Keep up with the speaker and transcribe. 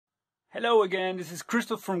Hello again, this is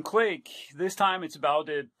Christoph from Qlik. This time it's about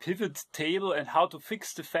a pivot table and how to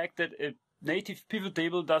fix the fact that a native pivot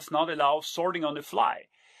table does not allow sorting on the fly.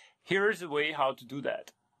 Here is a way how to do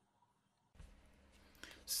that.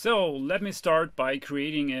 So let me start by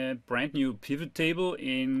creating a brand new pivot table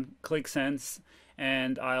in Qlik Sense,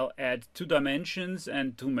 and I'll add 2 dimensions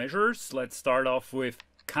and 2 measures. Let's start off with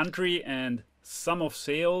country and sum of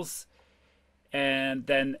sales, and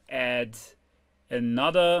then add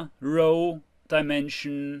another row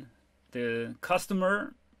dimension, the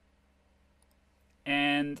customer,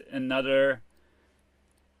 and another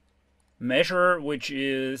measure which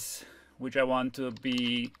I want to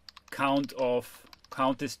be count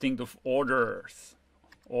distinct of orders,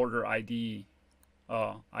 order ID,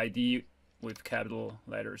 ID with capital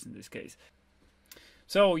letters in this case.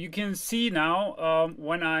 So you can see now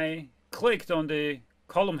when I clicked on the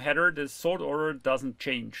column header, the sort order doesn't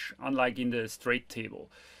change, unlike in the straight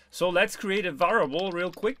table. So let's create a variable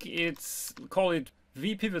real quick. Call it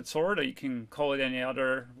vPivotSort, or you can call it any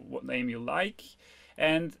other name you like,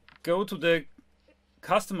 and go to the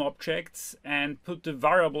custom objects and put the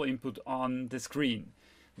variable input on the screen.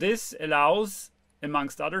 This allows,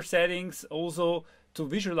 amongst other settings, also to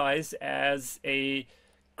visualize as a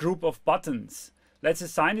group of buttons. Let's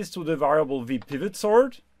assign this to the variable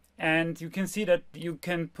vPivotSort. And you can see that you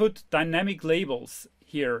can put dynamic labels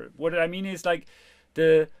here. What I mean is, like,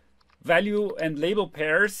 the value and label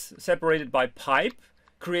pairs separated by pipe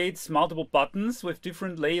creates multiple buttons with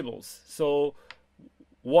different labels. So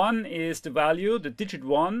 1 is the value, the digit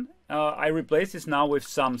 1. I replace this now with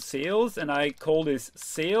some sales, and I call this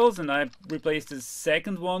sales, and I replace the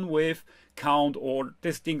second one with count or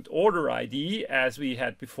distinct order ID, as we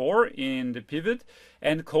had before in the pivot,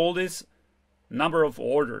 and call this number of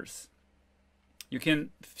orders. You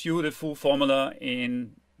can view the full formula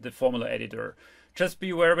in the formula editor. Just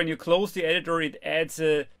be aware, when you close the editor, it adds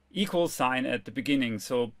a equal sign at the beginning.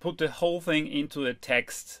 So put the whole thing into a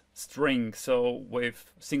text string, so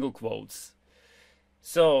with single quotes.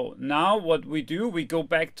 So now what we do, we go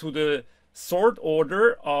back to the sort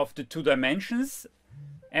order of the 2 dimensions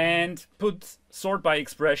and put sort by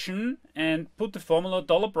expression and put the formula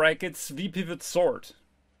 $vPivotSort.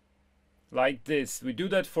 Like this. We do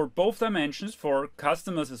that for both dimensions, for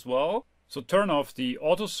customers as well. So turn off the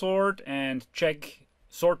auto sort and check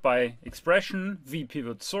sort by expression,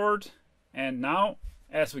 vPivotSort. And now,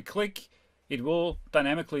 as we click, it will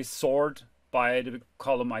dynamically sort by the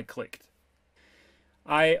column I clicked.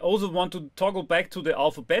 I also want to toggle back to the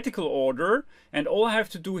alphabetical order, and all I have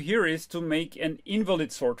to do here is to make an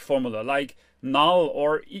invalid sort formula, like null,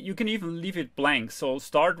 or you can even leave it blank. So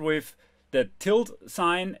start with the tilde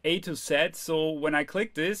sign A to Z. So when I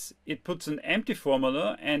click this, it puts an empty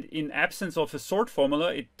formula, and in absence of a sort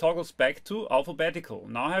formula, it toggles back to alphabetical.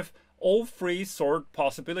 Now I have all 3 sort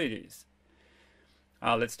possibilities.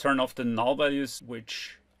 Let's turn off the null values,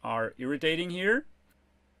 which are irritating here.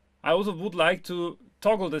 I also would like to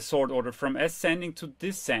toggle the sort order from ascending to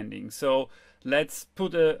descending. So let's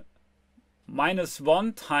put a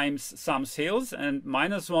 -1 times sum sales and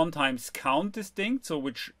 -1 times count distinct, so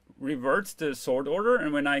which reverts the sort order.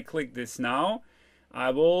 And when I click this now,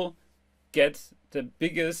 I will get the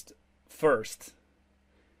biggest first.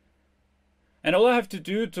 And all I have to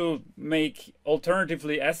do to make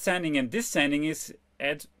alternatively ascending and descending is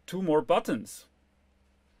add 2 more buttons.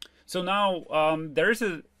 So now there is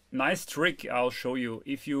a nice trick I'll show you.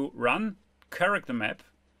 If you run character map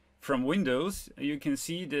from Windows, you can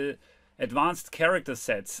see the advanced character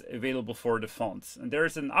sets available for the fonts. And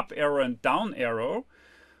there's an up arrow and down arrow,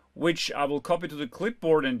 which I will copy to the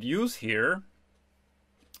clipboard and use here.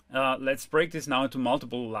 Let's break this now into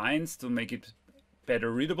multiple lines to make it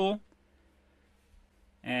better readable.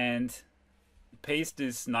 And paste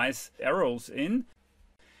these nice arrows in.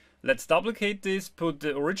 Let's duplicate this, put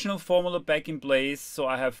the original formula back in place. So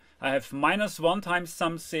I have -1 times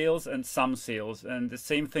sum sales and sum sales. And the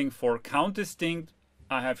same thing for count distinct.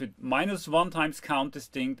 I have it -1 times count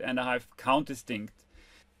distinct, and I have count distinct.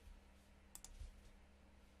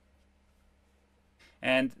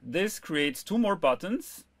 And this creates 2 more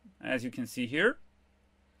buttons, as you can see here.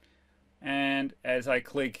 And as I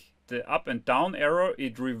click the up and down arrow,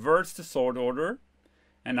 it reverts the sort order.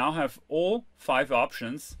 And now I have all 5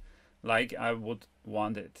 options like I would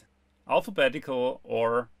want it. Alphabetical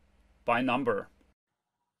or by number.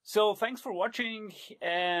 So thanks for watching,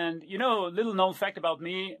 and a little known fact about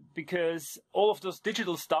me, because all of those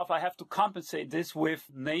digital stuff, I have to compensate this with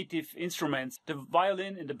native instruments. The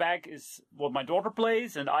violin in the back is what my daughter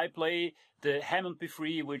plays, and I play the Hammond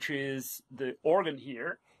B3, which is the organ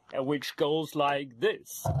here, which goes like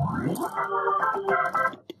this.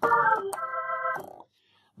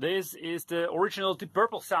 This is the original Deep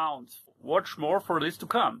Purple sound. Watch more for this to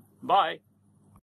come. Bye.